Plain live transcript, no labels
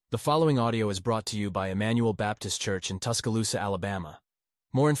The following audio is brought to you by Emmanuel Baptist Church in Tuscaloosa, Alabama.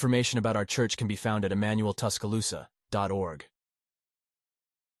 More information about our church can be found at emmanueltuscaloosa.org.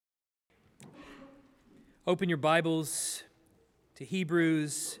 Open your Bibles to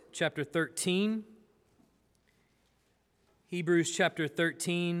Hebrews chapter 13. Hebrews chapter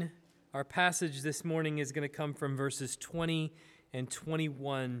 13. Our passage this morning is going to come from verses 20 and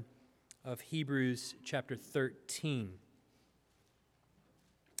 21 of Hebrews chapter 13.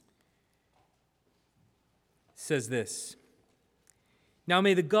 Says this: Now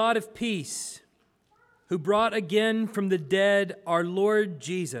may the God of peace, who brought again from the dead our Lord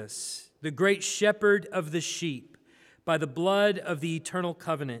Jesus, the great shepherd of the sheep, by the blood of the eternal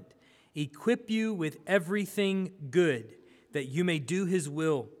covenant, equip you with everything good, that you may do his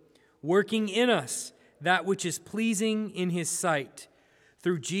will, working in us that which is pleasing in his sight,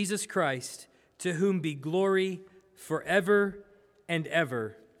 through Jesus Christ, to whom be glory forever and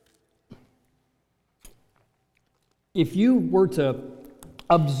ever. If you were to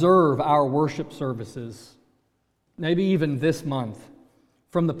observe our worship services, maybe even this month,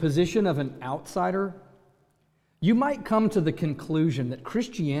 from the position of an outsider, you might come to the conclusion that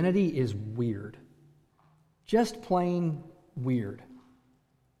Christianity is weird. Just plain weird.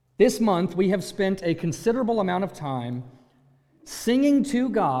 This month, we have spent a considerable amount of time singing to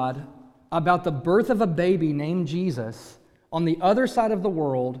God about the birth of a baby named Jesus on the other side of the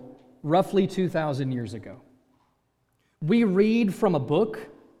world roughly 2,000 years ago. We read from a book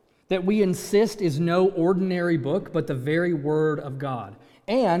that we insist is no ordinary book, but the very Word of God.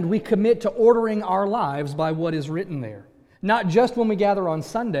 And we commit to ordering our lives by what is written there. Not just when we gather on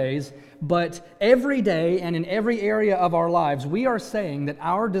Sundays, but every day and in every area of our lives, we are saying that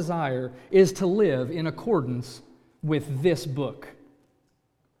our desire is to live in accordance with this book.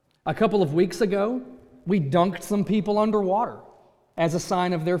 A couple of weeks ago, we dunked some people underwater as a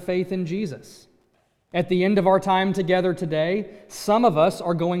sign of their faith in Jesus. At the end of our time together today, some of us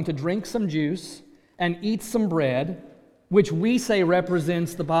are going to drink some juice and eat some bread, which we say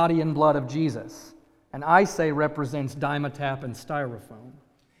represents the body and blood of Jesus, and I say represents Dimetapp and Styrofoam.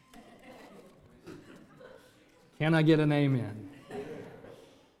 Can I get an amen?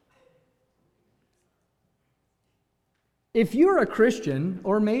 If you're a Christian,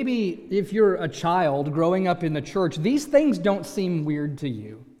 or maybe if you're a child growing up in the church, these things don't seem weird to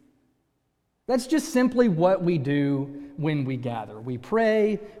you. That's just simply what we do when we gather. We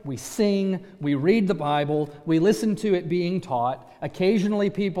pray, we sing, we read the Bible, we listen to it being taught. Occasionally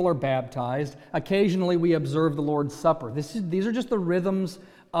people are baptized. Occasionally we observe the Lord's Supper. These are just the rhythms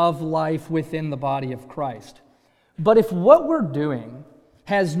of life within the body of Christ. But if what we're doing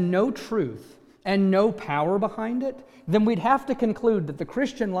has no truth and no power behind it, then we'd have to conclude that the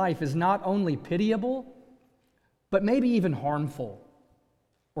Christian life is not only pitiable, but maybe even harmful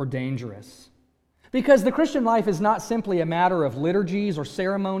or dangerous. Because the Christian life is not simply a matter of liturgies or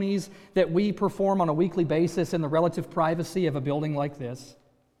ceremonies that we perform on a weekly basis in the relative privacy of a building like this.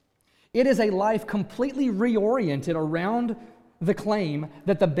 It is a life completely reoriented around the claim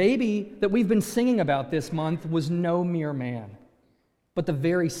that the baby that we've been singing about this month was no mere man, but the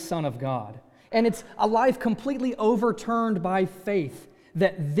very Son of God. And it's a life completely overturned by faith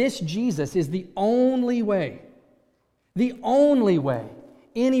that this Jesus is the only way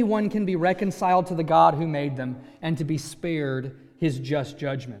anyone can be reconciled to the God who made them and to be spared his just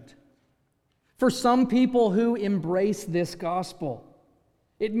judgment. For some people who embrace this gospel,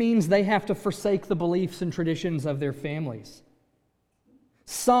 it means they have to forsake the beliefs and traditions of their families.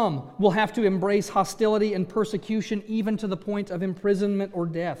 Some will have to embrace hostility and persecution even to the point of imprisonment or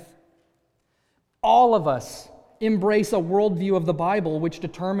death. All of us embrace a worldview of the Bible which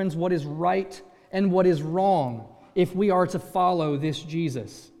determines what is right and what is wrong if we are to follow this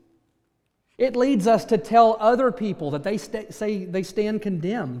Jesus. It leads us to tell other people that they stand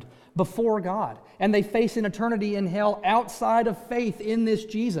condemned before God and they face an eternity in hell outside of faith in this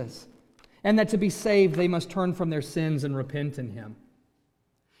Jesus, and that to be saved they must turn from their sins and repent in Him.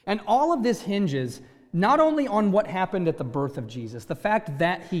 And all of this hinges not only on what happened at the birth of Jesus, the fact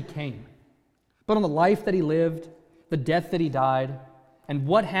that He came, but on the life that He lived, the death that He died, and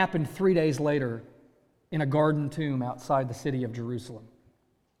what happened 3 days later in a garden tomb outside the city of Jerusalem.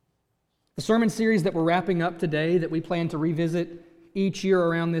 The sermon series that we're wrapping up today, that we plan to revisit each year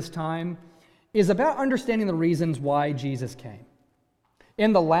around this time, is about understanding the reasons why Jesus came.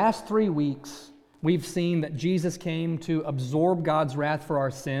 In the last 3 weeks, we've seen that Jesus came to absorb God's wrath for our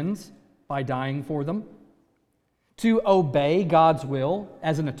sins by dying for them, to obey God's will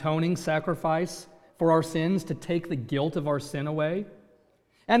as an atoning sacrifice for our sins, to take the guilt of our sin away.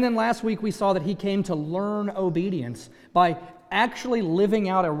 And then last week we saw that He came to learn obedience by actually living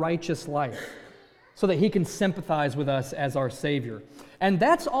out a righteous life so that He can sympathize with us as our Savior. And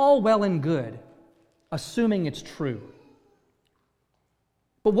that's all well and good, assuming it's true.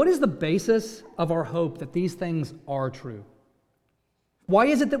 But what is the basis of our hope that these things are true? Why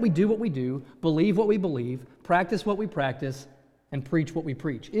is it that we do what we do, believe what we believe, practice what we practice, and preach what we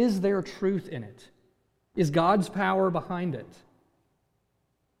preach? Is there truth in it? Is God's power behind it?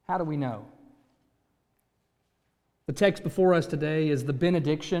 How do we know? The text before us today is the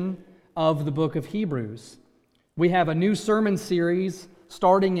benediction of the book of Hebrews. We have a new sermon series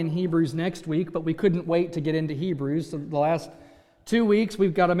starting in Hebrews next week, but we couldn't wait to get into Hebrews. So the last 2 weeks,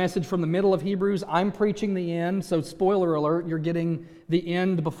 we've got a message from the middle of Hebrews. I'm preaching the end, so spoiler alert, you're getting the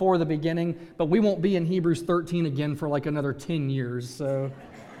end before the beginning, but we won't be in Hebrews 13 again for like another 10 years, so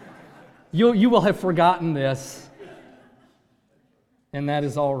you will have forgotten this, and that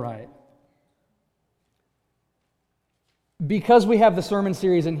is all right. Because we have the sermon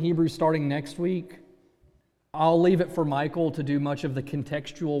series in Hebrews starting next week, I'll leave it for Michael to do much of the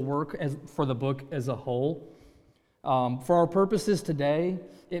contextual work for the book as a whole. For our purposes today,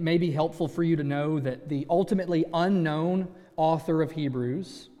 it may be helpful for you to know that the ultimately unknown author of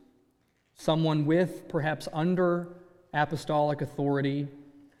Hebrews, someone with perhaps under apostolic authority,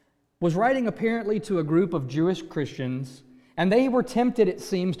 was writing apparently to a group of Jewish Christians, and they were tempted, it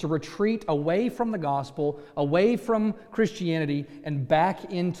seems, to retreat away from the gospel, away from Christianity, and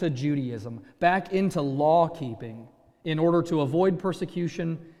back into Judaism, back into law-keeping, in order to avoid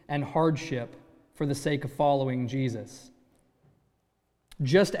persecution and hardship for the sake of following Jesus.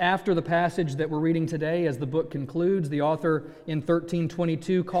 Just after the passage that we're reading today, as the book concludes, the author in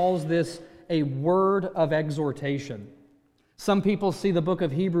 13:22 calls this a word of exhortation. Some people see the book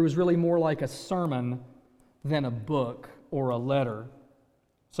of Hebrews really more like a sermon than a book or a letter.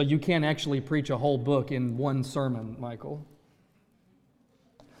 So you can't actually preach a whole book in one sermon, Michael.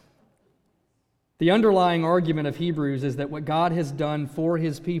 The underlying argument of Hebrews is that what God has done for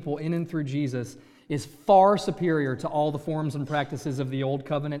His people in and through Jesus is far superior to all the forms and practices of the Old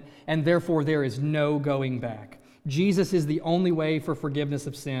Covenant, and therefore there is no going back. Jesus is the only way for forgiveness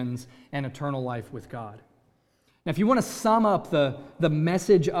of sins and eternal life with God. Now, if you want to sum up the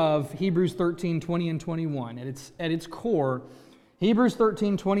message of Hebrews 13:20 and 21, at its core, Hebrews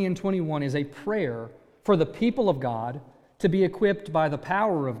 13:20 and 21 is a prayer for the people of God to be equipped by the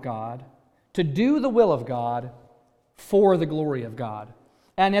power of God to do the will of God for the glory of God.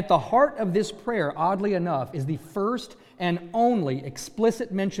 And at the heart of this prayer, oddly enough, is the first and only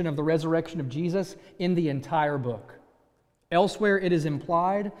explicit mention of the resurrection of Jesus in the entire book. Elsewhere it is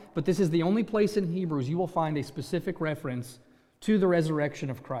implied, but this is the only place in Hebrews you will find a specific reference to the resurrection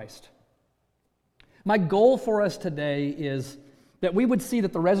of Christ. My goal for us today is that we would see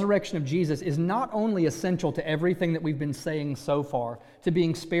that the resurrection of Jesus is not only essential to everything that we've been saying so far, to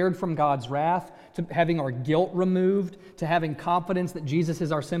being spared from God's wrath, to having our guilt removed, to having confidence that Jesus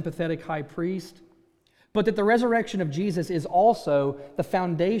is our sympathetic high priest, but that the resurrection of Jesus is also the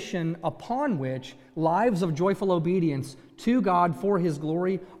foundation upon which lives of joyful obedience to God for His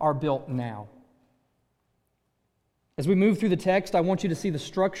glory are built now. As we move through the text, I want you to see the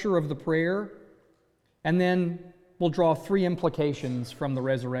structure of the prayer, and then we'll draw three implications from the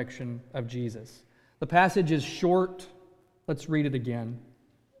resurrection of Jesus. The passage is short. Let's read it again.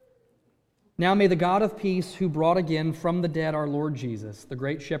 Now may the God of peace, who brought again from the dead our Lord Jesus, the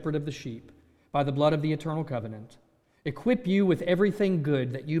great shepherd of the sheep, by the blood of the eternal covenant, equip you with everything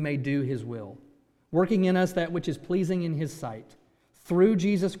good that you may do His will, working in us that which is pleasing in His sight, through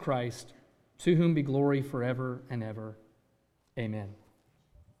Jesus Christ, to whom be glory forever and ever. Amen.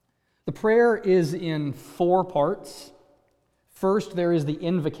 The prayer is in 4 parts. First, there is the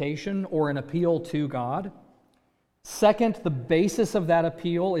invocation or an appeal to God. Second, the basis of that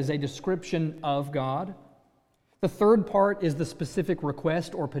appeal is a description of God. The third part is the specific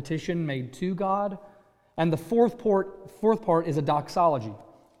request or petition made to God. And the fourth part is a doxology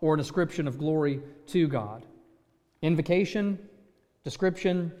or a description of glory to God. Invocation,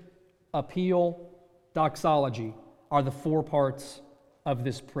 description, appeal, doxology are the 4 parts of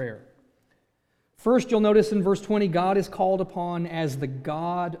this prayer. First, you'll notice in verse 20, God is called upon as the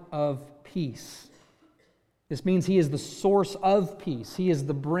God of peace. This means He is the source of peace. He is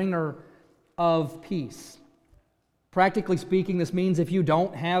the bringer of peace. Practically speaking, this means if you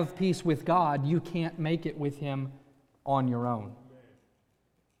don't have peace with God, you can't make it with Him on your own.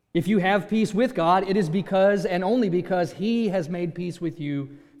 If you have peace with God, it is because and only because He has made peace with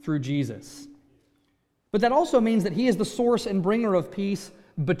you through Jesus. But that also means that He is the source and bringer of peace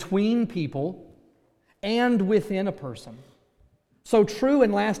between people and within a person. So true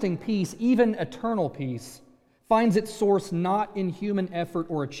and lasting peace, even eternal peace, finds its source not in human effort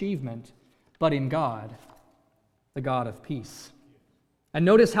or achievement, but in God, the God of peace. And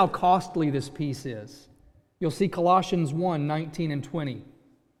notice how costly this peace is. You'll see Colossians 1, 19 and 20.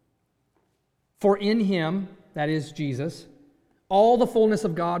 For in him, that is Jesus, all the fullness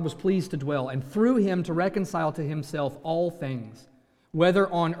of God was pleased to dwell, and through him to reconcile to himself all things, whether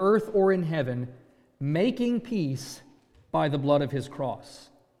on earth or in heaven, making peace by the blood of his cross.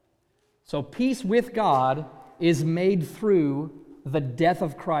 So peace with God is made through the death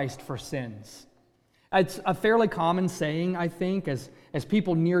of Christ for sins. It's a fairly common saying, I think, as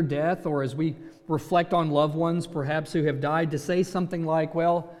people near death or as we reflect on loved ones perhaps who have died, to say something like,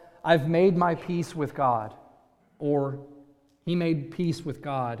 well, I've made my peace with God, or he made peace with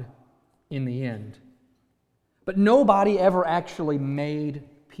God in the end. But nobody ever actually made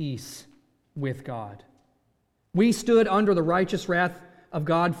peace with God. We stood under the righteous wrath of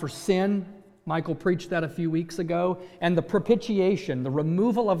God for sin. Michael preached that a few weeks ago. And the propitiation, the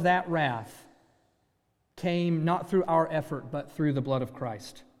removal of that wrath, came not through our effort, but through the blood of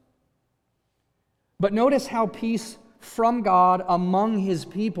Christ. But notice how peace from God among his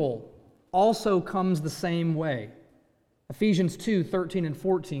people also comes the same way. Ephesians 2, 13 and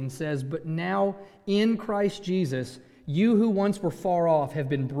 14 says, But now in Christ Jesus, you who once were far off have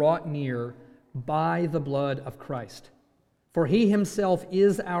been brought near by the blood of Christ. For he himself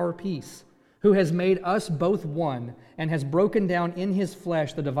is our peace, who has made us both one, and has broken down in his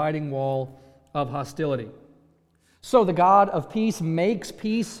flesh the dividing wall of hostility. So the God of peace makes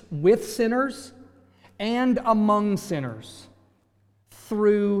peace with sinners and among sinners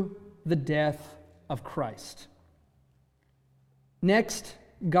through the death of Christ. Next,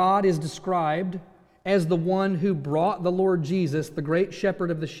 God is described as the one who brought the Lord Jesus, the great shepherd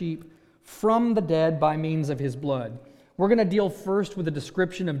of the sheep, from the dead by means of his blood. We're going to deal first with the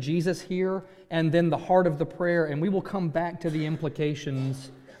description of Jesus here, and then the heart of the prayer, and we will come back to the implications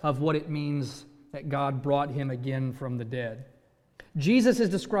of what it means that God brought him again from the dead. Jesus is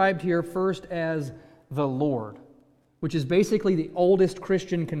described here first as the Lord, which is basically the oldest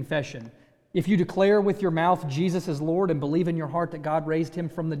Christian confession. If you declare with your mouth Jesus is Lord and believe in your heart that God raised him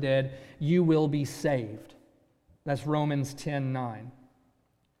from the dead, you will be saved. That's Romans 10:9.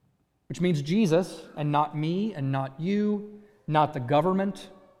 Which means Jesus, and not me, and not you, not the government,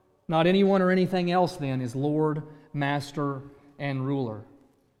 not anyone or anything else then, is Lord, Master, and Ruler.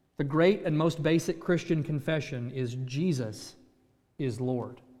 The great and most basic Christian confession is Jesus is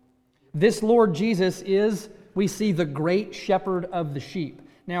Lord. This Lord Jesus is, we see, the great shepherd of the sheep.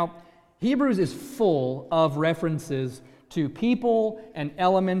 Now, Hebrews is full of references to people and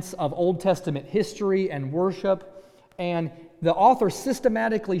elements of Old Testament history and worship, and the author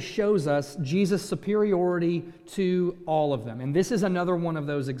systematically shows us Jesus' superiority to all of them. And this is another one of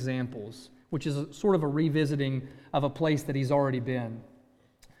those examples, which is sort of a revisiting of a place that he's already been.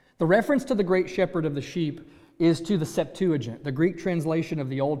 The reference to the great shepherd of the sheep is to the Septuagint, the Greek translation of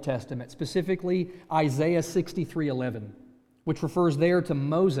the Old Testament, specifically Isaiah 63:11, which refers there to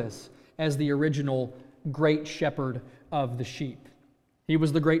Moses as the original great shepherd of the sheep. He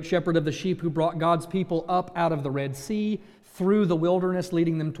was the great shepherd of the sheep who brought God's people up out of the Red Sea, through the wilderness,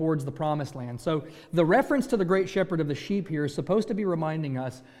 leading them towards the Promised Land. So the reference to the great shepherd of the sheep here is supposed to be reminding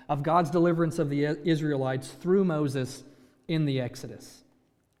us of God's deliverance of the Israelites through Moses in the Exodus.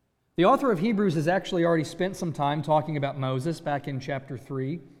 The author of Hebrews has actually already spent some time talking about Moses back in chapter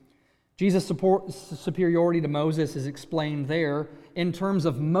 3. Jesus' superiority to Moses is explained there in terms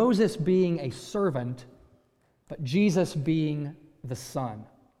of Moses being a servant, but Jesus being the Son.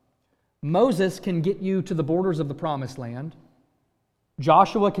 Moses can get you to the borders of the Promised Land.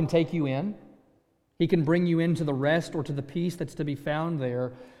 Joshua can take you in. He can bring you into the rest or to the peace that's to be found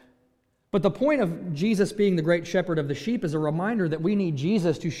there. But the point of Jesus being the great shepherd of the sheep is a reminder that we need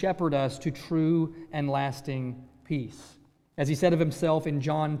Jesus to shepherd us to true and lasting peace. As he said of himself in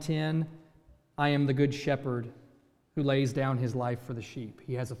John 10, I am the good shepherd who lays down his life for the sheep.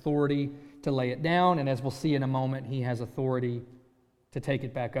 He has authority to lay it down, and as we'll see in a moment, he has authority to take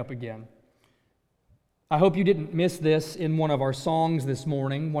it back up again. I hope you didn't miss this in one of our songs this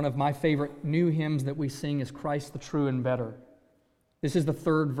morning. One of my favorite new hymns that we sing is Christ the True and Better. This is the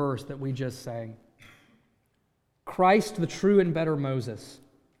third verse that we just sang. Christ the true and better Moses,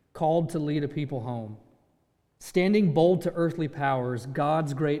 called to lead a people home, standing bold to earthly powers,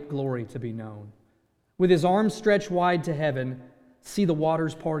 God's great glory to be known. With his arms stretched wide to heaven, see the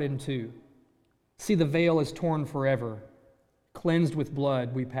waters part in two. See the veil is torn forever. Cleansed with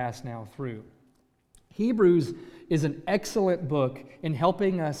blood we pass now through. Hebrews is an excellent book in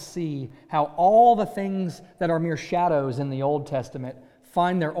helping us see how all the things that are mere shadows in the Old Testament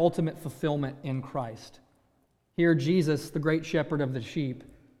find their ultimate fulfillment in Christ. Here, Jesus, the great shepherd of the sheep,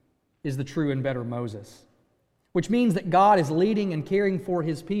 is the true and better Moses, which means that God is leading and caring for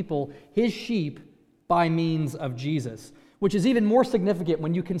his people, his sheep, by means of Jesus, which is even more significant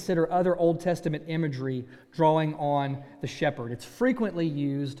when you consider other Old Testament imagery drawing on the shepherd. It's frequently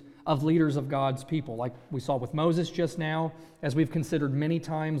used of leaders of God's people, like we saw with Moses just now, as we've considered many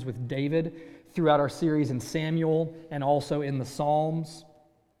times with David throughout our series in Samuel and also in the Psalms.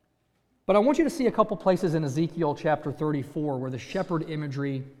 But I want you to see a couple places in Ezekiel chapter 34 where the shepherd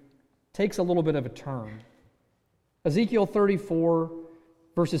imagery takes a little bit of a turn. Ezekiel 34,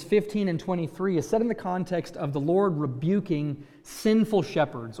 verses 15 and 23 is set in the context of the Lord rebuking sinful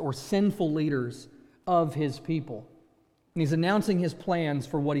shepherds or sinful leaders of his people. And he's announcing his plans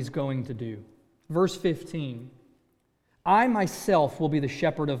for what he's going to do. Verse 15, I myself will be the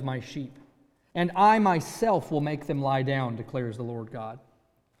shepherd of my sheep, and I myself will make them lie down, declares the Lord God.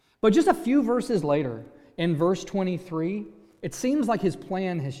 But just a few verses later, in verse 23, it seems like his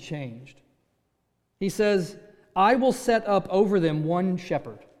plan has changed. He says, I will set up over them one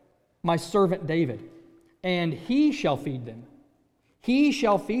shepherd, my servant David, and he shall feed them. He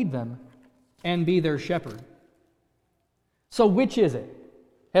shall feed them and be their shepherd. So which is it?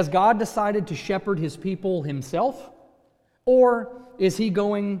 Has God decided to shepherd his people himself? Or is he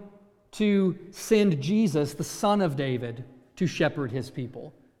going to send Jesus, the son of David, to shepherd his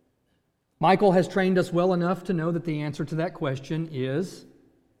people? Michael has trained us well enough to know that the answer to that question is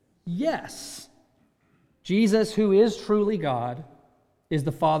yes. Jesus, who is truly God, is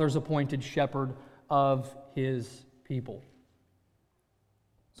the Father's appointed shepherd of his people.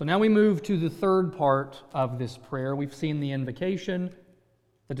 So now we move to the third part of this prayer. We've seen the invocation,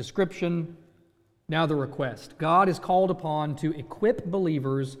 the description, now the request. God is called upon to equip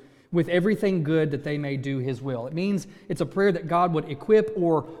believers with everything good that they may do his will. It means it's a prayer that God would equip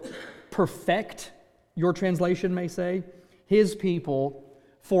or perfect, your translation may say, his people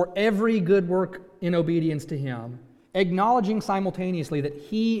for every good work in obedience to him, acknowledging simultaneously that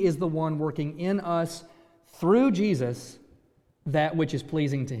he is the one working in us through Jesus that which is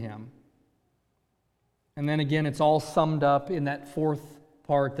pleasing to him. And then again, it's all summed up in that fourth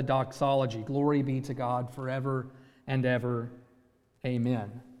part, the doxology. Glory be to God forever and ever.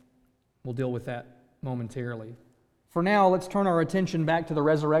 Amen. We'll deal with that momentarily. For now, let's turn our attention back to the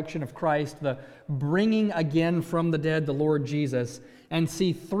resurrection of Christ, the bringing again from the dead the Lord Jesus, and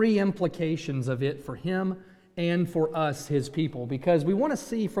see three implications of it for him and for us, his people, because we want to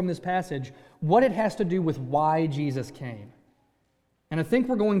see from this passage what it has to do with why Jesus came. And I think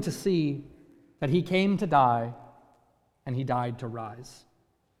we're going to see that he came to die and he died to rise.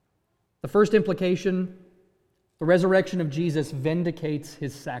 The first implication, the resurrection of Jesus vindicates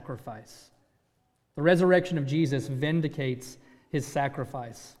his sacrifice. The resurrection of Jesus vindicates his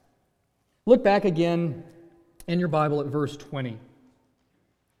sacrifice. Look back again in your Bible at verse 20.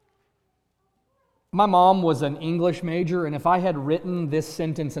 My mom was an English major, and if I had written this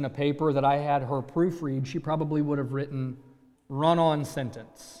sentence in a paper that I had her proofread, she probably would have written, run-on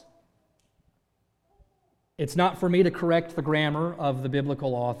sentence. It's not for me to correct the grammar of the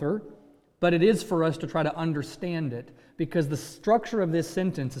biblical author, but it is for us to try to understand it, because the structure of this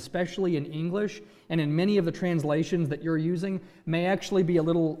sentence, especially in English and in many of the translations that you're using, may actually be a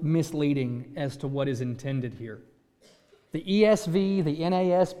little misleading as to what is intended here. The ESV, the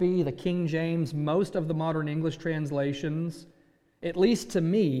NASB, the King James, most of the modern English translations, at least to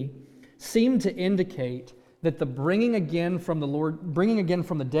me, seem to indicate that the bringing again from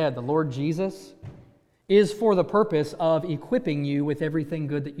the dead, the Lord Jesus, is for the purpose of equipping you with everything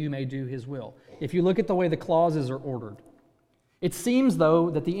good that you may do his will. If you look at the way the clauses are ordered, it seems, though,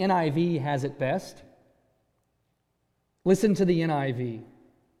 that the NIV has it best. Listen to the NIV.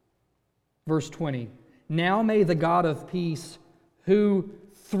 Verse 20. Now may the God of peace, who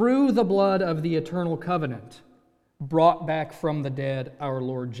through the blood of the eternal covenant brought back from the dead our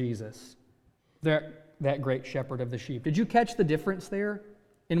Lord Jesus, that great shepherd of the sheep. Did you catch the difference there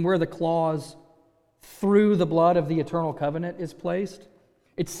in where the clause through the blood of the eternal covenant is placed?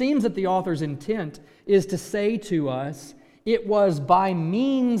 It seems that the author's intent is to say to us, it was by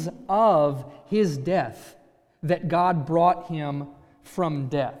means of his death that God brought him from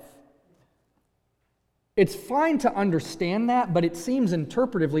death. It's fine to understand that, but it seems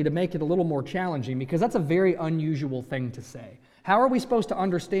interpretively to make it a little more challenging, because that's a very unusual thing to say. How are we supposed to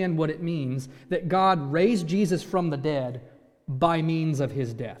understand what it means that God raised Jesus from the dead by means of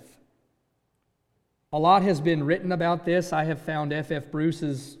his death? A lot has been written about this. I have found F.F.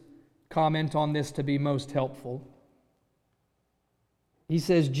 Bruce's comment on this to be most helpful. He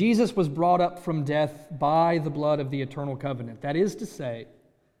says, Jesus was brought up from death by the blood of the eternal covenant. That is to say,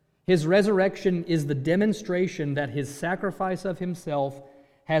 His resurrection is the demonstration that his sacrifice of himself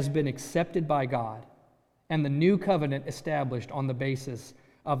has been accepted by God, and the new covenant established on the basis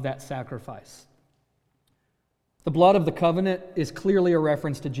of that sacrifice. The blood of the covenant is clearly a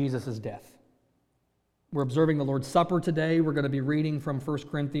reference to Jesus' death. We're observing the Lord's Supper today. We're going to be reading from 1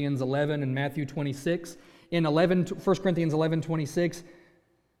 Corinthians 11 and Matthew 26. In 1 Corinthians 11:26, it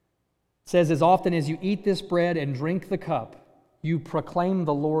says, "As often as you eat this bread and drink the cup, you proclaim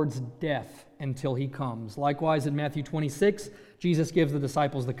the Lord's death until he comes." Likewise, in Matthew 26, Jesus gives the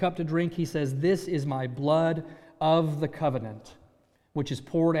disciples the cup to drink. He says, "This is my blood of the covenant, which is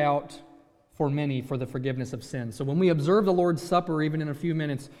poured out for many for the forgiveness of sins." So when we observe the Lord's Supper, even in a few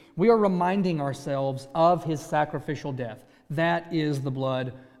minutes, we are reminding ourselves of his sacrificial death. That is the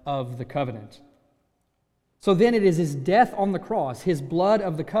blood of the covenant. So then it is his death on the cross, his blood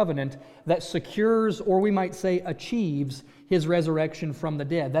of the covenant, that secures, or we might say achieves, his resurrection from the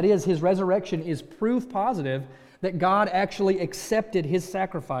dead. That is, his resurrection is proof positive that God actually accepted his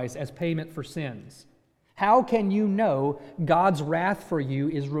sacrifice as payment for sins. How can you know God's wrath for you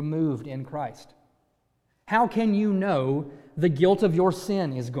is removed in Christ? How can you know the guilt of your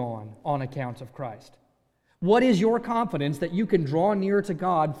sin is gone on account of Christ? What is your confidence that you can draw near to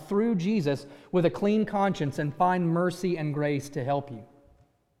God through Jesus with a clean conscience and find mercy and grace to help you?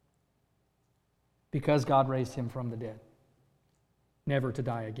 Because God raised him from the dead, never to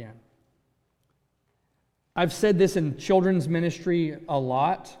die again. I've said this in children's ministry a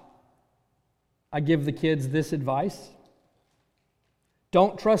lot. I give the kids this advice: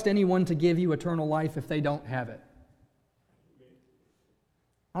 don't trust anyone to give you eternal life if they don't have it.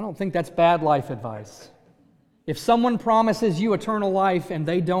 I don't think that's bad life advice. If someone promises you eternal life and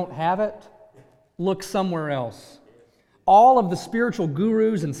they don't have it, look somewhere else. All of the spiritual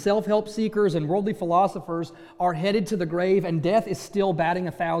gurus and self-help seekers and worldly philosophers are headed to the grave, and death is still batting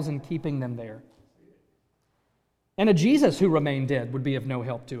 1,000, keeping them there. And a Jesus who remained dead would be of no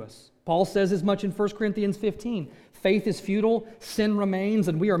help to us. Paul says as much in 1 Corinthians 15. Faith is futile, sin remains,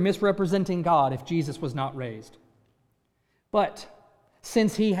 and we are misrepresenting God if Jesus was not raised. But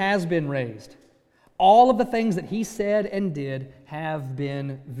since he has been raised, all of the things that he said and did have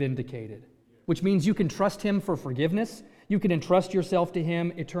been vindicated, which means you can trust him for forgiveness. You can entrust yourself to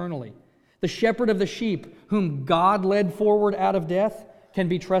him eternally. The shepherd of the sheep, whom God led forward out of death, can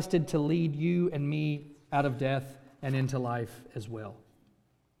be trusted to lead you and me out of death and into life as well.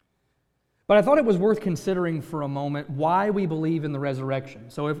 But I thought it was worth considering for a moment why we believe in the resurrection.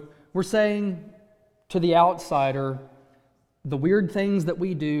 So if we're saying to the outsider, the weird things that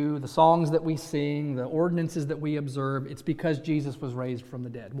we do, the songs that we sing, the ordinances that we observe, it's because Jesus was raised from the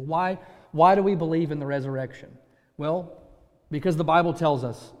dead. Well, why do we believe in the resurrection? Well, because the Bible tells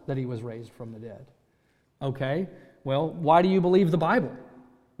us that he was raised from the dead. Okay, well, why do you believe the Bible?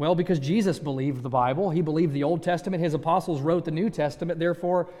 Well, because Jesus believed the Bible. He believed the Old Testament. His apostles wrote the New Testament.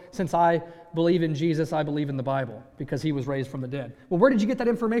 Therefore, since I believe in Jesus, I believe in the Bible, because he was raised from the dead. Well, where did you get that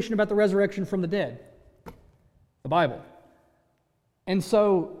information about the resurrection from the dead? The Bible. And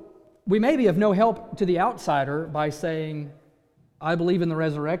so we may be of no help to the outsider by saying, I believe in the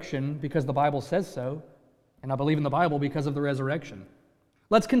resurrection because the Bible says so, and I believe in the Bible because of the resurrection.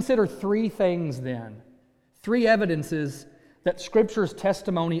 Let's consider three things then, three evidences that Scripture's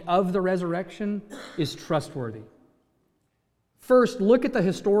testimony of the resurrection is trustworthy. First, look at the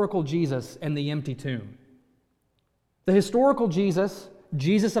historical Jesus and the empty tomb. The historical Jesus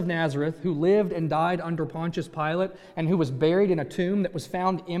of Nazareth, who lived and died under Pontius Pilate and who was buried in a tomb that was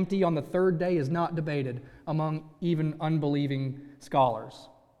found empty on the third day, is not debated among even unbelieving scholars.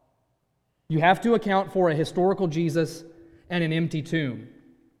 You have to account for a historical Jesus and an empty tomb.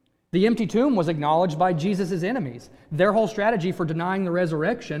 The empty tomb was acknowledged by Jesus' enemies. Their whole strategy for denying the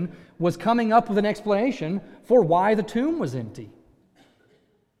resurrection was coming up with an explanation for why the tomb was empty.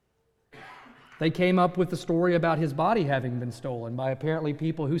 They came up with the story about his body having been stolen by apparently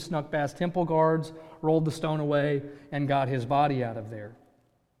people who snuck past temple guards, rolled the stone away, and got his body out of there.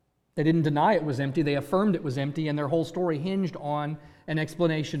 They didn't deny it was empty, they affirmed it was empty, and their whole story hinged on an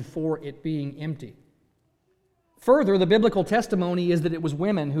explanation for it being empty. Further, the biblical testimony is that it was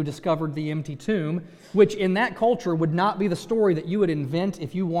women who discovered the empty tomb, which in that culture would not be the story that you would invent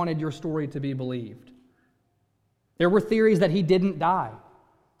if you wanted your story to be believed. There were theories that he didn't die,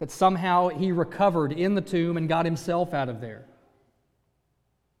 that somehow he recovered in the tomb and got himself out of there.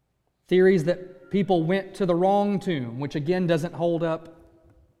 Theories that people went to the wrong tomb, which again doesn't hold up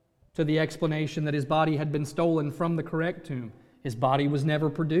to the explanation that his body had been stolen from the correct tomb. His body was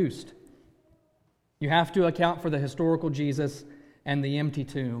never produced. You have to account for the historical Jesus and the empty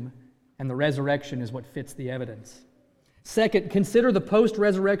tomb, and the resurrection is what fits the evidence. Second, consider the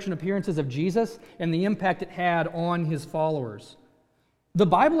post-resurrection appearances of Jesus and the impact it had on his followers. The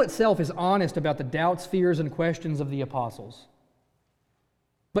Bible itself is honest about the doubts, fears, and questions of the apostles.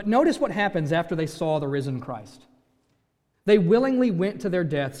 But notice what happens after they saw the risen Christ. They willingly went to their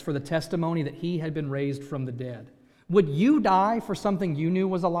deaths for the testimony that he had been raised from the dead. Would you die for something you knew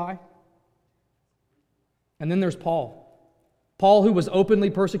was a lie? And then there's Paul. Paul, who was openly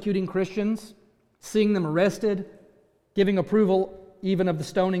persecuting Christians, seeing them arrested, giving approval even of the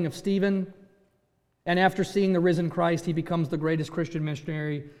stoning of Stephen. And after seeing the risen Christ, he becomes the greatest Christian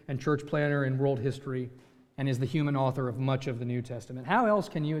missionary and church planner in world history and is the human author of much of the New Testament. How else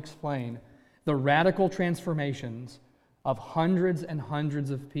can you explain the radical transformations of hundreds and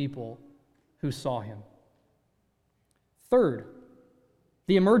hundreds of people who saw him? Third,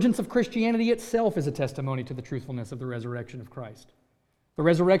 the emergence of Christianity itself is a testimony to the truthfulness of the resurrection of Christ. The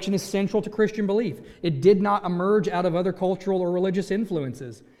resurrection is central to Christian belief. It did not emerge out of other cultural or religious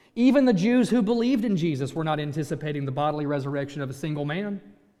influences. Even the Jews who believed in Jesus were not anticipating the bodily resurrection of a single man,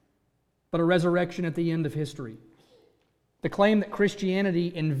 but a resurrection at the end of history. The claim that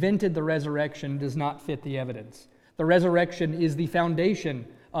Christianity invented the resurrection does not fit the evidence. The resurrection is the foundation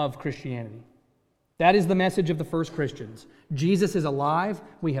of Christianity. That is the message of the first Christians. Jesus is alive.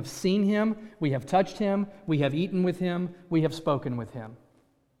 We have seen him. We have touched him. We have eaten with him. We have spoken with him.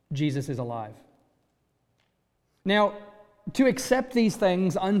 Jesus is alive. Now, to accept these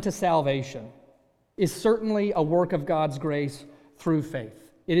things unto salvation is certainly a work of God's grace through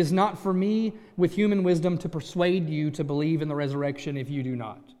faith. It is not for me with human wisdom to persuade you to believe in the resurrection if you do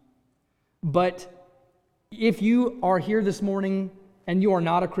not. But if you are here this morning and you are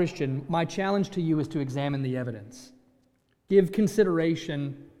not a Christian, my challenge to you is to examine the evidence. Give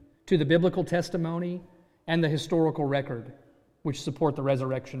consideration to the biblical testimony and the historical record which support the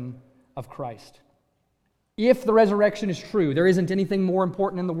resurrection of Christ. If the resurrection is true, there isn't anything more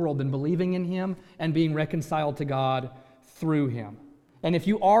important in the world than believing in him and being reconciled to God through him. And if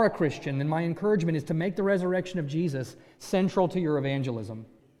you are a Christian, then my encouragement is to make the resurrection of Jesus central to your evangelism.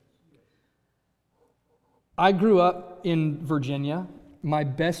 I grew up in Virginia. My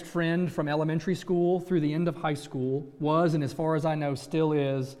best friend from elementary school through the end of high school was, and as far as I know, still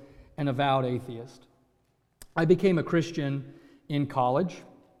is, an avowed atheist. I became a Christian in college,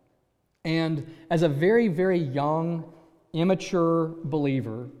 and as a very, very young, immature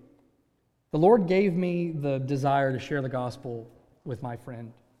believer, the Lord gave me the desire to share the gospel with my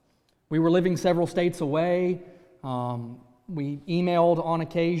friend. We were living several states away. We emailed on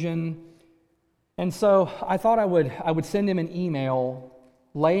occasion. And so I thought I would send him an email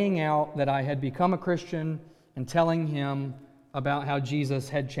laying out that I had become a Christian and telling him about how Jesus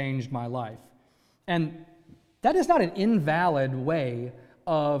had changed my life. And that is not an invalid way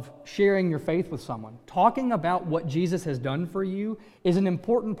of sharing your faith with someone. Talking about what Jesus has done for you is an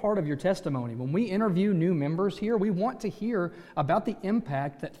important part of your testimony. When we interview new members here, we want to hear about the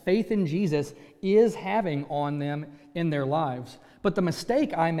impact that faith in Jesus is having on them in their lives. But the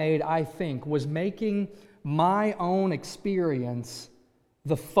mistake I made, I think, was making my own experience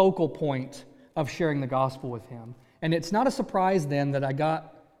the focal point of sharing the gospel with him. And it's not a surprise then that I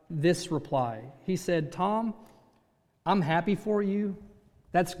got this reply. He said, "Tom, I'm happy for you.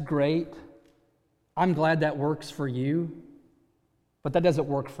 That's great. I'm glad that works for you. But that doesn't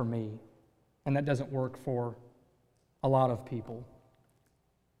work for me. And that doesn't work for a lot of people."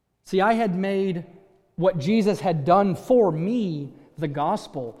 See, I had made what Jesus had done for me the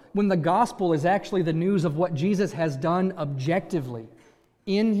gospel, when the gospel is actually the news of what Jesus has done objectively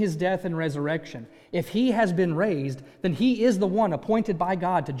in his death and resurrection. If he has been raised, then he is the one appointed by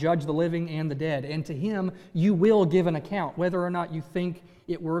God to judge the living and the dead. And to him, you will give an account, whether or not you think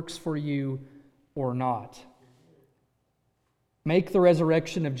it works for you or not. Make the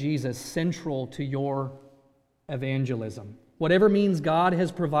resurrection of Jesus central to your evangelism. Whatever means God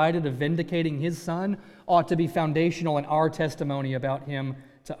has provided of vindicating his Son ought to be foundational in our testimony about him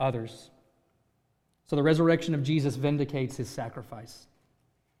to others. So the resurrection of Jesus vindicates his sacrifice.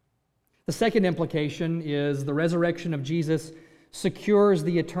 The second implication is the resurrection of Jesus secures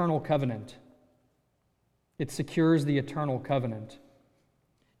the eternal covenant. It secures the eternal covenant.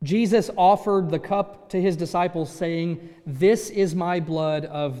 Jesus offered the cup to his disciples, saying, "This is my blood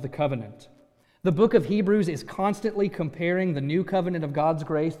of the covenant." The book of Hebrews is constantly comparing the new covenant of God's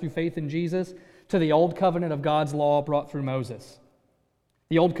grace through faith in Jesus to the old covenant of God's law brought through Moses.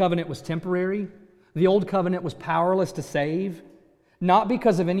 The old covenant was temporary. The old covenant was powerless to save, not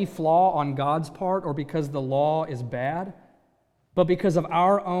because of any flaw on God's part or because the law is bad, but because of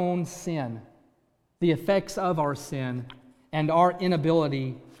our own sin, the effects of our sin, and our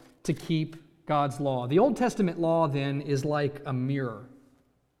inability to keep God's law. The Old Testament law, then, is like a mirror.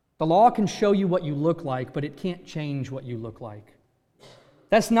 The law can show you what you look like, but it can't change what you look like.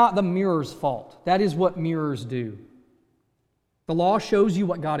 That's not the mirror's fault. That is what mirrors do. The law shows you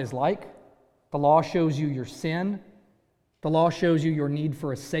what God is like. The law shows you your sin. The law shows you your need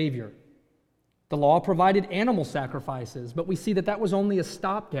for a Savior. The law provided animal sacrifices, but we see that was only a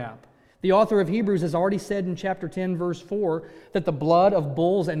stopgap. The author of Hebrews has already said in chapter 10, verse 4, that the blood of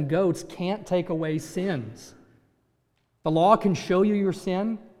bulls and goats can't take away sins. The law can show you your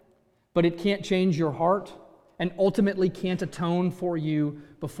sin, but it can't change your heart and ultimately can't atone for you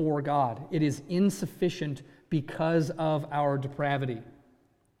before God. It is insufficient because of our depravity.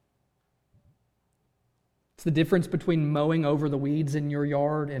 It's the difference between mowing over the weeds in your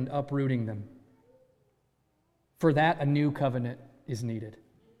yard and uprooting them. For that, a new covenant is needed.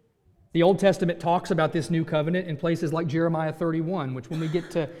 The Old Testament talks about this new covenant in places like Jeremiah 31, which when we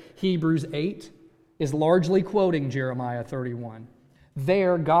get to Hebrews 8, is largely quoting Jeremiah 31.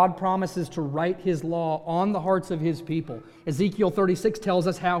 There, God promises to write His law on the hearts of His people. Ezekiel 36 tells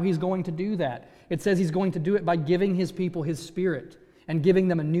us how He's going to do that. It says He's going to do it by giving His people His Spirit and giving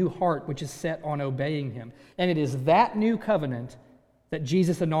them a new heart which is set on obeying Him. And it is that new covenant that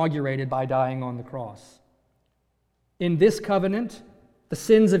Jesus inaugurated by dying on the cross. In this covenant, the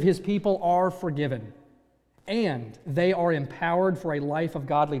sins of His people are forgiven, and they are empowered for a life of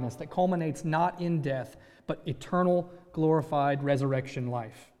godliness that culminates not in death, but eternal, glorified resurrection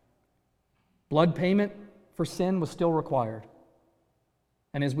life. Blood payment for sin was still required,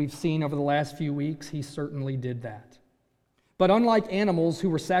 and as we've seen over the last few weeks, He certainly did that. But unlike animals who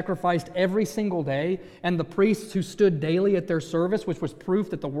were sacrificed every single day, and the priests who stood daily at their service, which was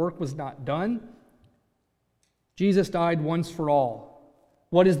proof that the work was not done, Jesus died once for all.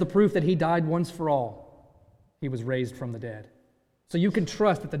 What is the proof that He died once for all? He was raised from the dead. So you can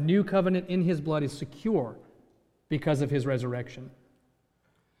trust that the new covenant in His blood is secure because of His resurrection.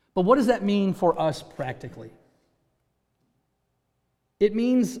 But what does that mean for us practically? It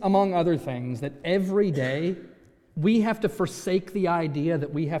means, among other things, that every day we have to forsake the idea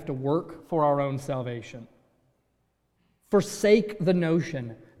that we have to work for our own salvation. Forsake the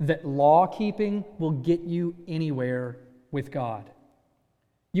notion that law-keeping will get you anywhere with God.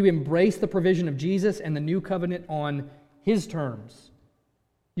 You embrace the provision of Jesus and the new covenant on His terms.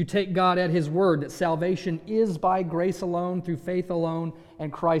 You take God at His word that salvation is by grace alone, through faith alone,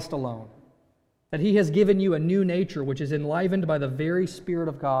 and Christ alone. That He has given you a new nature which is enlivened by the very Spirit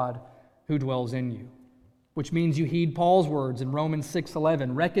of God who dwells in you. Which means you heed Paul's words in Romans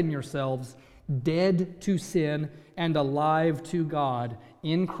 6:11, reckon yourselves dead to sin and alive to God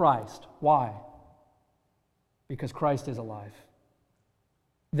in Christ. Why? Because Christ is alive.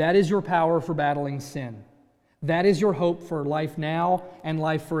 That is your power for battling sin. That is your hope for life now and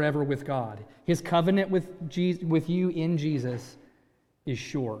life forever with God. His covenant with you in Jesus is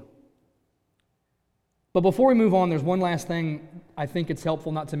sure. But before we move on, there's one last thing I think it's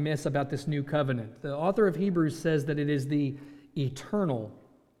helpful not to miss about this new covenant. The author of Hebrews says that it is the eternal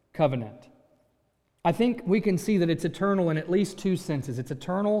covenant. I think we can see that it's eternal in at least two senses. It's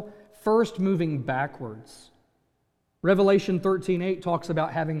eternal, first moving backwards. Revelation 13:8 talks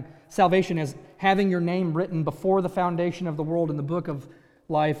about having salvation as having your name written before the foundation of the world in the book of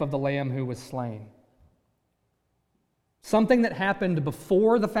life of the Lamb who was slain. Something that happened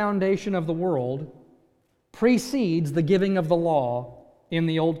before the foundation of the world precedes the giving of the law in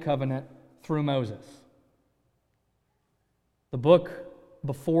the Old Covenant through Moses. The book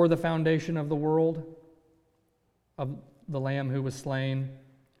before the foundation of the world of the Lamb who was slain,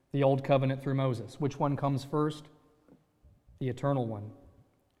 the Old Covenant through Moses. Which one comes first? The eternal one.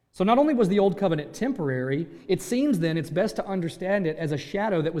 So not only was the Old Covenant temporary, it seems then it's best to understand it as a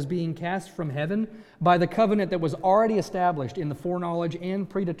shadow that was being cast from heaven by the covenant that was already established in the foreknowledge and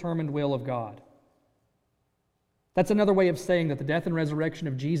predetermined will of God. That's another way of saying that the death and resurrection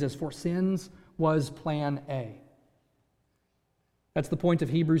of Jesus for sins was plan A. That's the point of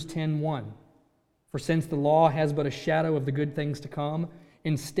Hebrews 10:1. For since the law has but a shadow of the good things to come,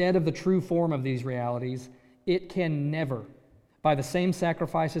 instead of the true form of these realities, it can never, by the same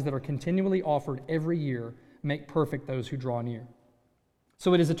sacrifices that are continually offered every year, make perfect those who draw near.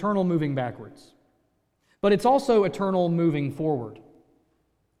 So it is eternal moving backwards. But it's also eternal moving forward.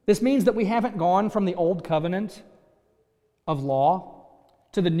 This means that we haven't gone from the old covenant of law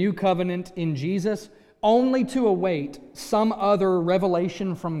to the new covenant in Jesus only to await some other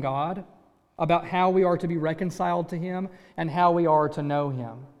revelation from God about how we are to be reconciled to Him and how we are to know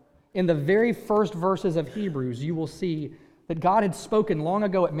Him. In the very first verses of Hebrews, you will see that God had spoken long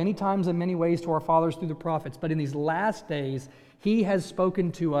ago at many times and many ways to our fathers through the prophets, but in these last days, He has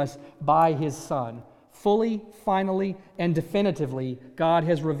spoken to us by His Son. Fully, finally, and definitively, God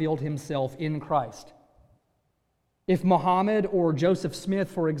has revealed Himself in Christ. If Muhammad or Joseph Smith,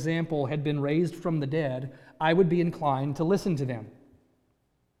 for example, had been raised from the dead, I would be inclined to listen to them.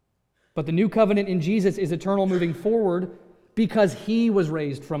 But the new covenant in Jesus is eternal moving forward because He was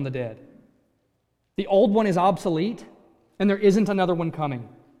raised from the dead. The old one is obsolete, and there isn't another one coming.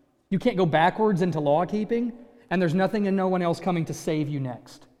 You can't go backwards into law keeping, and there's nothing and no one else coming to save you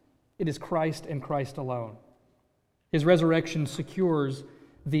next. It is Christ and Christ alone. His resurrection secures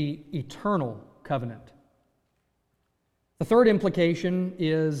the eternal covenant. The third implication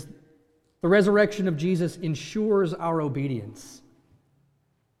is the resurrection of Jesus ensures our obedience.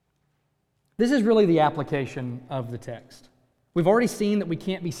 This is really the application of the text. We've already seen that we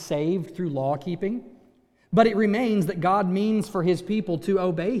can't be saved through law keeping, but it remains that God means for His people to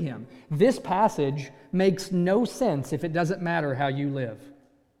obey Him. This passage makes no sense if it doesn't matter how you live.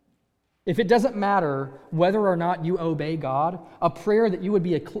 If it doesn't matter whether or not you obey God, a prayer that you would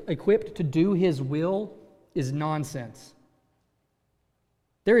be equipped to do His will is nonsense.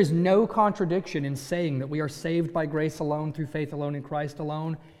 There is no contradiction in saying that we are saved by grace alone, through faith alone, in Christ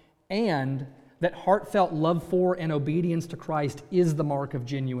alone, and that heartfelt love for and obedience to Christ is the mark of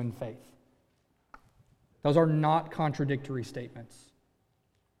genuine faith. Those are not contradictory statements.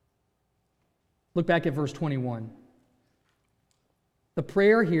 Look back at verse 21. The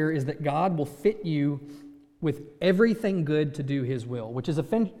prayer here is that God will fit you with everything good to do His will, which is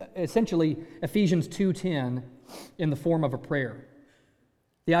essentially Ephesians 2:10 in the form of a prayer.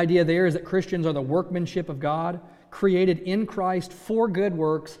 The idea there is that Christians are the workmanship of God, created in Christ for good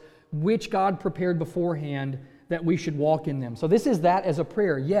works, which God prepared beforehand that we should walk in them. So this is that as a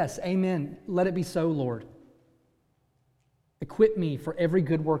prayer. Yes, amen. Let it be so, Lord. Equip me for every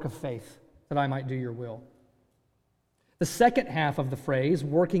good work of faith that I might do your will. The second half of the phrase,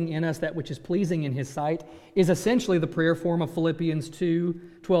 working in us that which is pleasing in His sight, is essentially the prayer form of Philippians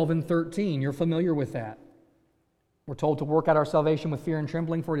 2:12 and 13. You're familiar with that. We're told to work out our salvation with fear and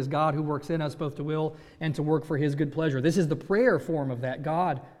trembling, for it is God who works in us both to will and to work for His good pleasure. This is the prayer form of that.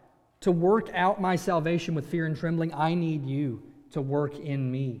 God, to work out my salvation with fear and trembling, I need you to work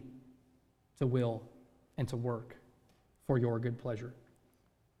in me, to will and to work for your good pleasure.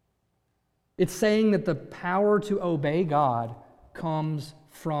 It's saying that the power to obey God comes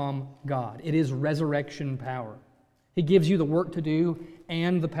from God. It is resurrection power. He gives you the work to do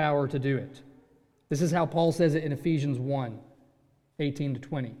and the power to do it. This is how Paul says it in Ephesians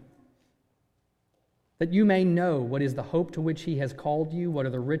 1:18-20. That you may know what is the hope to which He has called you, what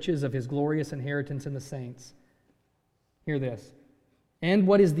are the riches of His glorious inheritance in the saints. Hear this. And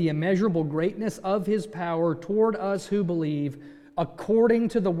what is the immeasurable greatness of His power toward us who believe, according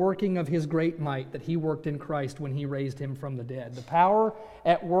to the working of His great might that He worked in Christ when He raised Him from the dead. The power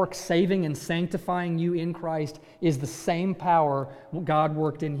at work saving and sanctifying you in Christ is the same power God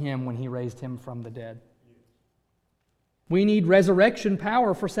worked in Him when He raised Him from the dead. We need resurrection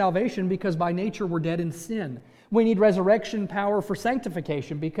power for salvation because by nature we're dead in sin. We need resurrection power for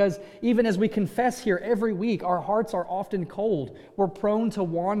sanctification because even as we confess here every week, our hearts are often cold. We're prone to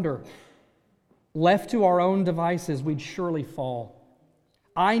wander. Left to our own devices, we'd surely fall.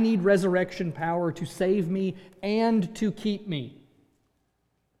 I need resurrection power to save me and to keep me.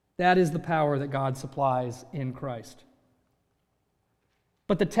 That is the power that God supplies in Christ.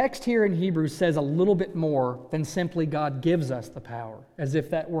 But the text here in Hebrews says a little bit more than simply God gives us the power, as if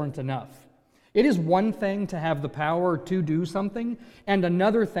that weren't enough. It is one thing to have the power to do something, and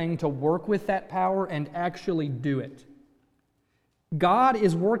another thing to work with that power and actually do it. God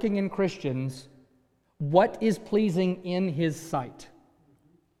is working in Christians what is pleasing in His sight,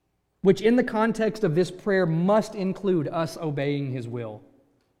 which in the context of this prayer must include us obeying His will.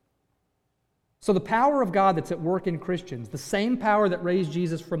 So the power of God that's at work in Christians, the same power that raised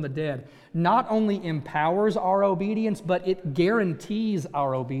Jesus from the dead, not only empowers our obedience, but it guarantees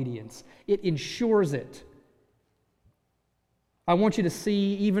our obedience. It ensures it. I want you to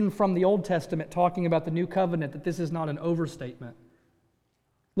see, even from the Old Testament, talking about the New Covenant, that this is not an overstatement.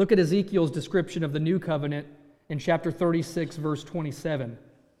 Look at Ezekiel's description of the New Covenant in chapter 36, verse 27.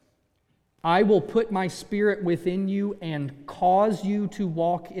 I will put my spirit within you and cause you to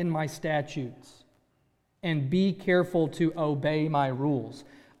walk in my statutes and be careful to obey my rules.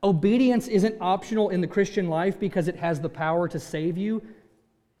 Obedience isn't optional in the Christian life because it has the power to save you.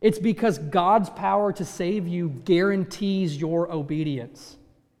 It's because God's power to save you guarantees your obedience.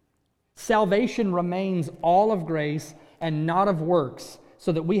 Salvation remains all of grace and not of works,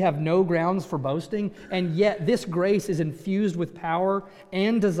 so that we have no grounds for boasting, and yet this grace is infused with power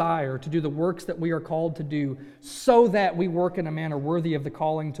and desire to do the works that we are called to do, so that we work in a manner worthy of the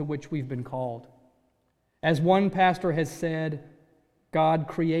calling to which we've been called. As one pastor has said, God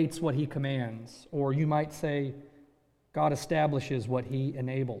creates what He commands, or you might say, God establishes what He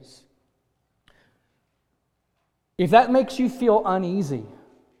enables. If that makes you feel uneasy,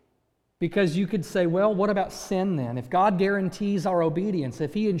 because you could say, well, what about sin then? If God guarantees our obedience,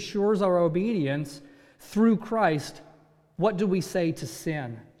 if He ensures our obedience through Christ, what do we say to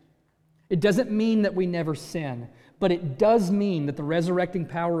sin? It doesn't mean that we never sin, but it does mean that the resurrecting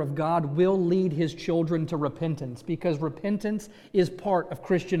power of God will lead His children to repentance, because repentance is part of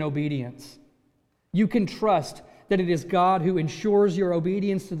Christian obedience. You can trust that it is God who ensures your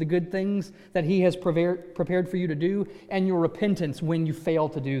obedience to the good things that He has prepared for you to do, and your repentance when you fail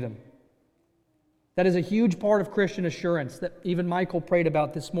to do them. That is a huge part of Christian assurance that even Michael prayed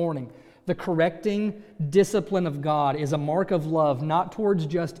about this morning. The correcting discipline of God is a mark of love, not towards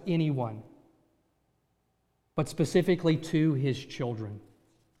just anyone, but specifically to His children.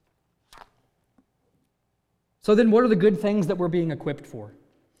 So then, what are the good things that we're being equipped for?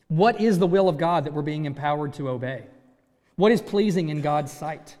 What is the will of God that we're being empowered to obey? What is pleasing in God's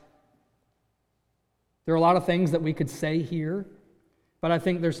sight? There are a lot of things that we could say here, but I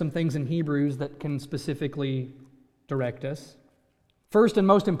think there's some things in Hebrews that can specifically direct us. First and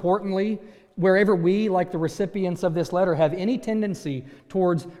most importantly, wherever we, like the recipients of this letter, have any tendency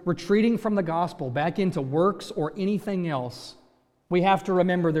towards retreating from the gospel back into works or anything else, we have to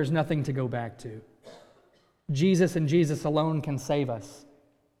remember there's nothing to go back to. Jesus and Jesus alone can save us.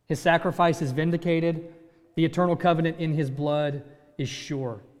 His sacrifice is vindicated. The eternal covenant in His blood is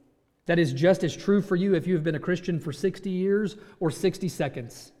sure. That is just as true for you if you have been a Christian for 60 years or 60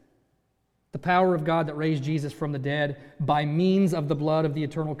 seconds. The power of God that raised Jesus from the dead by means of the blood of the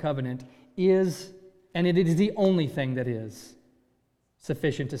eternal covenant is, and it is the only thing that is,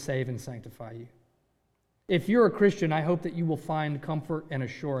 sufficient to save and sanctify you. If you're a Christian, I hope that you will find comfort and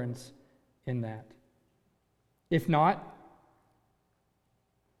assurance in that. If not,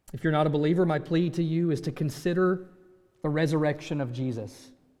 if you're not a believer, my plea to you is to consider the resurrection of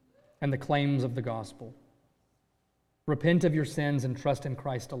Jesus and the claims of the gospel. Repent of your sins and trust in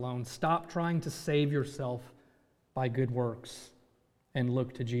Christ alone. Stop trying to save yourself by good works and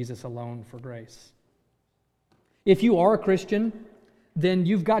look to Jesus alone for grace. If you are a Christian, then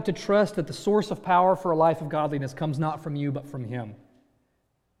you've got to trust that the source of power for a life of godliness comes not from you but from Him.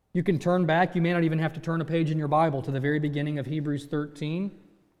 You can turn back. You may not even have to turn a page in your Bible to the very beginning of Hebrews 13.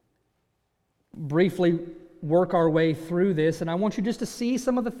 Briefly work our way through this, and I want you just to see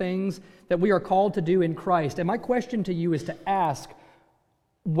some of the things that we are called to do in Christ. And my question to you is to ask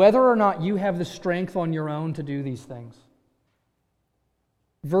whether or not you have the strength on your own to do these things.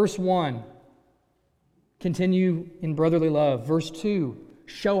 Verse 1, continue in brotherly love. Verse 2,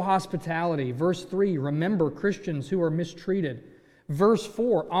 show hospitality. Verse 3, remember Christians who are mistreated. Verse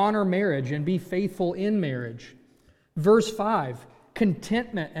 4, honor marriage and be faithful in marriage. Verse 5,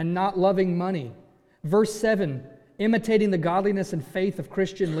 contentment and not loving money. Verse 7, imitating the godliness and faith of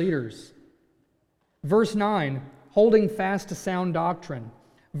Christian leaders. Verse 9, holding fast to sound doctrine.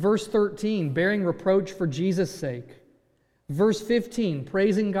 Verse 13, bearing reproach for Jesus' sake. Verse 15,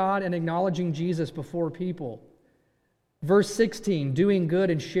 praising God and acknowledging Jesus before people. Verse 16, doing good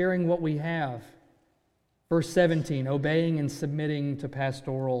and sharing what we have. Verse 17, obeying and submitting to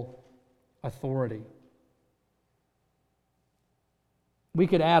pastoral authority. We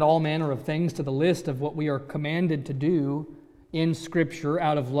could add all manner of things to the list of what we are commanded to do in Scripture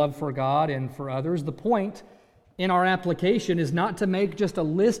out of love for God and for others. The point in our application is not to make just a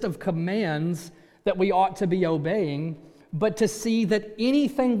list of commands that we ought to be obeying, but to see that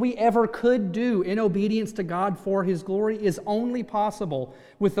anything we ever could do in obedience to God for His glory is only possible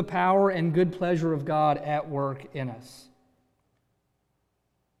with the power and good pleasure of God at work in us.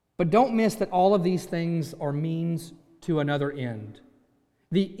 But don't miss that all of these things are means to another end.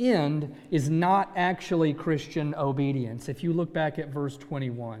 The end is not actually Christian obedience. If you look back at verse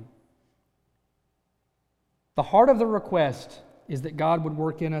 21, the heart of the request is that God would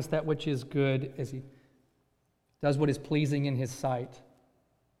work in us that which is good as He does what is pleasing in His sight.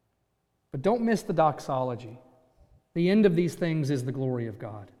 But don't miss the doxology. The end of these things is the glory of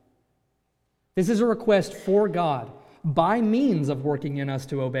God. This is a request for God, by means of working in us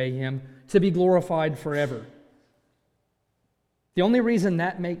to obey Him, to be glorified forever. The only reason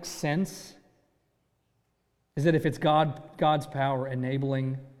that makes sense is that if it's God's power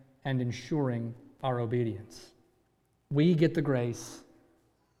enabling and ensuring our obedience. We get the grace,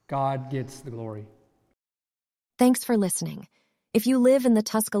 God gets the glory. Thanks for listening. If you live in the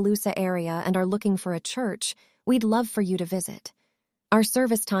Tuscaloosa area and are looking for a church, we'd love for you to visit. Our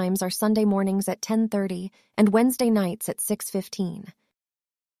service times are Sunday mornings at 10:30 and Wednesday nights at 6:15.